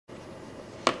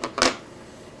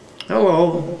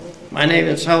Hello, my name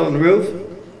is Helen Roof,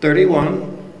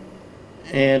 31,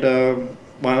 and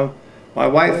my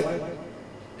wife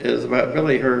is about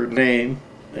really her name,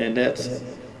 and that's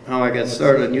how I got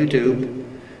started on YouTube.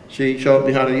 She showed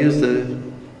me how to use the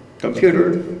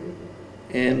computer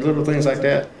and little things like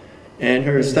that, and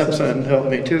her stepson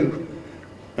helped me too,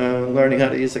 learning how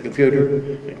to use the computer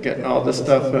and getting all this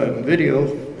stuff on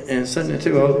video and sending it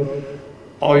to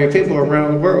all your people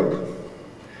around the world.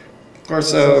 Of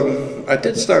course, I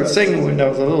did start singing when I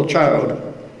was a little child.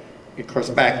 Of course,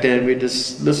 back then we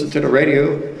just listened to the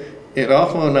radio, and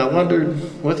often I wondered,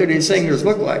 what do these singers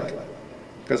look like?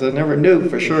 Because I never knew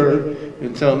for sure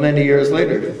until many years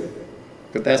later.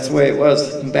 But that's the way it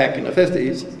was back in the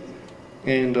 50s,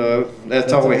 and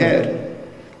that's all we had.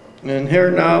 And here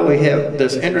now we have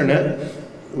this internet,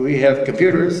 we have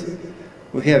computers,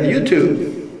 we have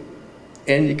YouTube,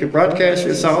 and you can broadcast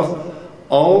yourself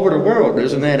all over the world.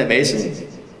 Isn't that amazing?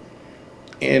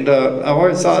 And I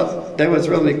always thought that was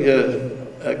really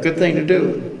a good thing to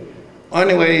do.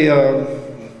 Anyway,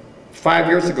 5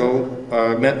 years ago,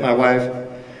 I met my wife,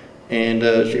 and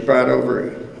she brought over,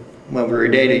 when we were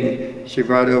dating, she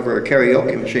brought over a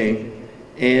karaoke machine,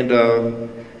 and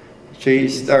she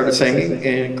started singing,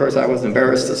 and of course I was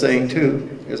embarrassed to sing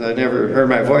too, because I never heard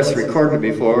my voice recorded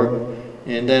before,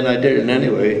 and then I did it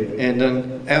anyway, and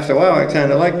then after a while I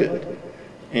kind of liked it.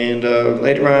 And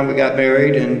later on we got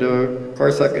married, and of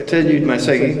course I continued my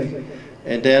singing.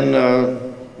 And then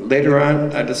later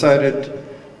on I decided,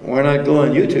 why not go on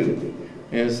YouTube?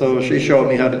 And so she showed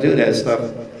me how to do that stuff.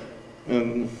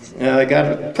 And I got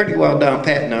it pretty well down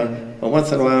pat now, but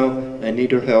once in a while I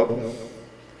need her help.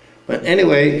 But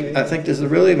anyway, I think this is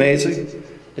really amazing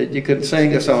that you could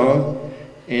sing a song,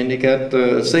 and you got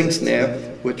the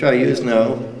SingSnap, which I use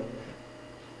now,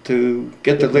 to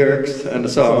get the lyrics on the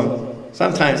song.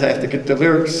 Sometimes I have to get the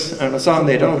lyrics on a song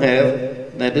they don't have,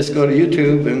 and I just go to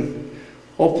YouTube, and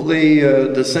hopefully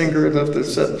the singer left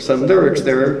some lyrics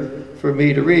there for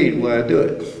me to read while I do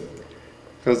it.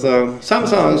 Because some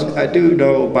songs I do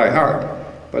know by heart,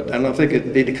 but I don't think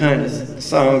it'd be the kind of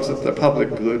songs that the public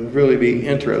would really be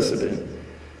interested in.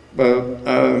 But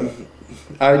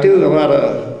I do a lot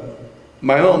of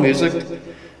my own music,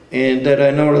 and that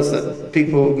I noticed that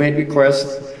people made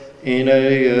requests. And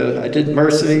I did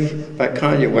Mercy by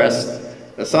Kanye West,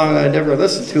 a song I never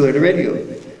listened to on the radio,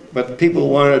 but people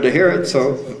wanted to hear it,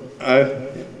 so I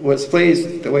was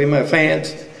pleased the way my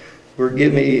fans were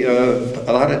giving me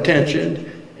a lot of attention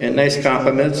and nice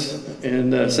compliments,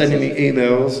 and sending me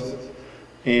emails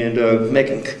and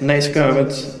making nice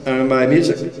comments on my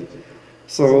music.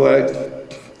 So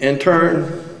in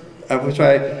turn, I would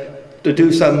try to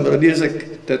do some of the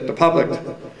music that the public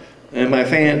and my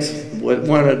fans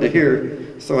wanted to hear.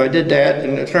 So I did that,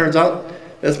 and it turns out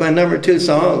that's my #2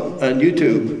 song on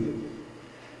YouTube.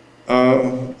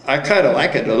 I kind of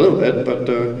like it a little bit, but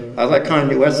I like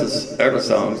Kanye West's other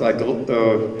songs, like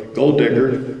Gold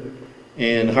Digger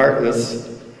and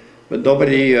Heartless, but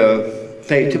nobody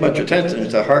paid too much attention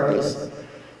to Heartless.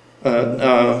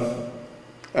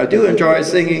 I do enjoy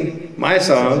singing my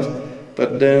songs,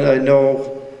 but then I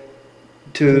know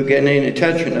to get any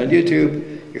attention on YouTube,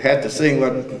 you have to sing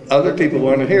what other people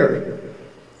want to hear.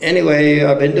 Anyway,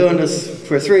 I've been doing this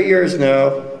for 3 years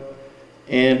now,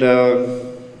 and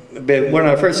when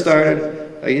I first started,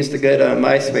 I used to get on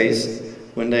MySpace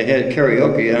when they had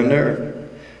karaoke on there.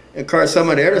 And of course, some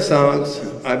of the other songs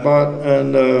I bought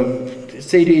on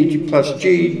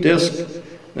CD+G disc,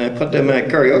 and I put them in my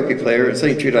karaoke player and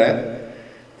sing through that.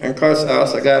 And of course, I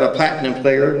also got a platinum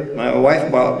player my wife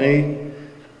bought me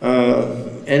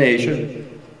in Asia.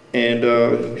 And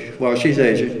well, she's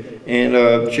Asian,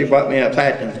 and she bought me a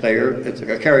platinum player. It's like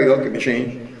a karaoke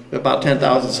machine with about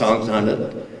 10,000 songs on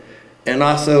it. And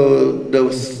also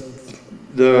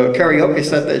the karaoke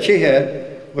set that she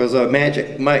had was a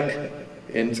Magic Mic,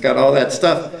 and it's got all that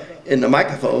stuff in the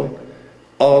microphone,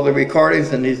 all the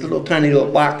recordings in these little tiny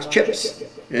little box chips,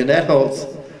 and that holds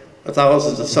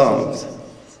thousands of songs.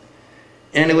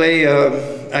 Anyway,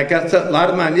 I got a lot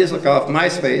of my music off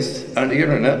MySpace on the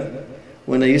internet,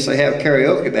 when they used to have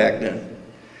karaoke back then.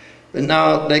 But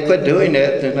now they quit doing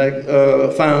that, and I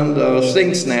found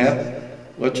SingSnap,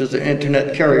 which is an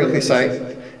internet karaoke site,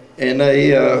 and I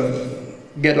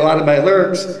get a lot of my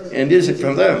lyrics and music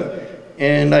from them.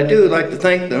 And I do like to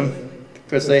thank them,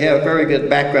 because they have very good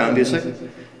background music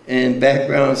and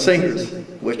background singers,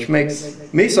 which makes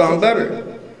me sound better,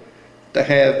 to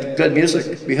have good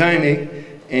music behind me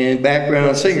and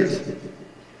background singers.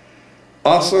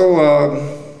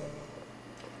 Also,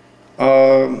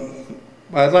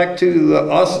 I'd like to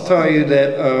also tell you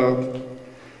that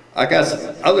I got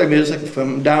some other music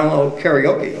from Download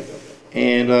Karaoke,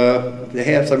 and they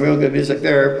have some real good music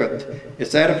there, but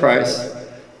it's at a price.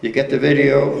 You get the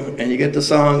video, and you get the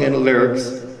song and the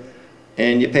lyrics,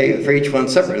 and you pay for each one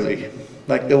separately.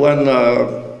 Like the one,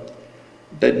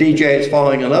 the DJ is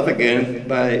Falling in Love Again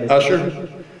by Usher.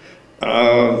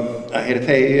 I had to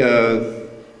pay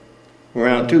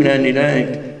around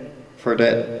 $2.99 for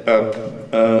that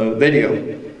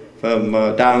video from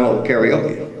Download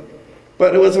Karaoke.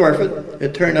 But it was worth it.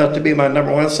 It turned out to be my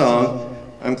 #1 song.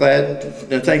 I'm glad,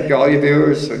 and thank you all your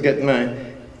viewers for getting my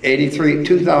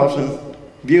 2,000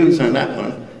 views on that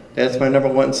one. That's my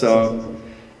 #1 song.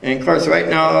 And of course right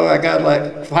now I got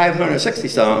like 560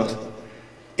 songs.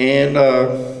 And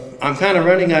I'm kind of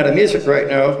running out of music right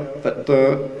now, but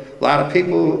a lot of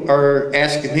people are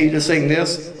asking me to sing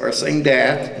this or sing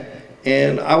that.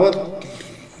 And I would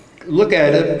look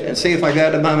at it and see if I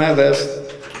got it on my list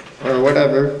or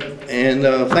whatever. And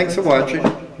thanks for watching.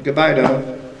 Goodbye now.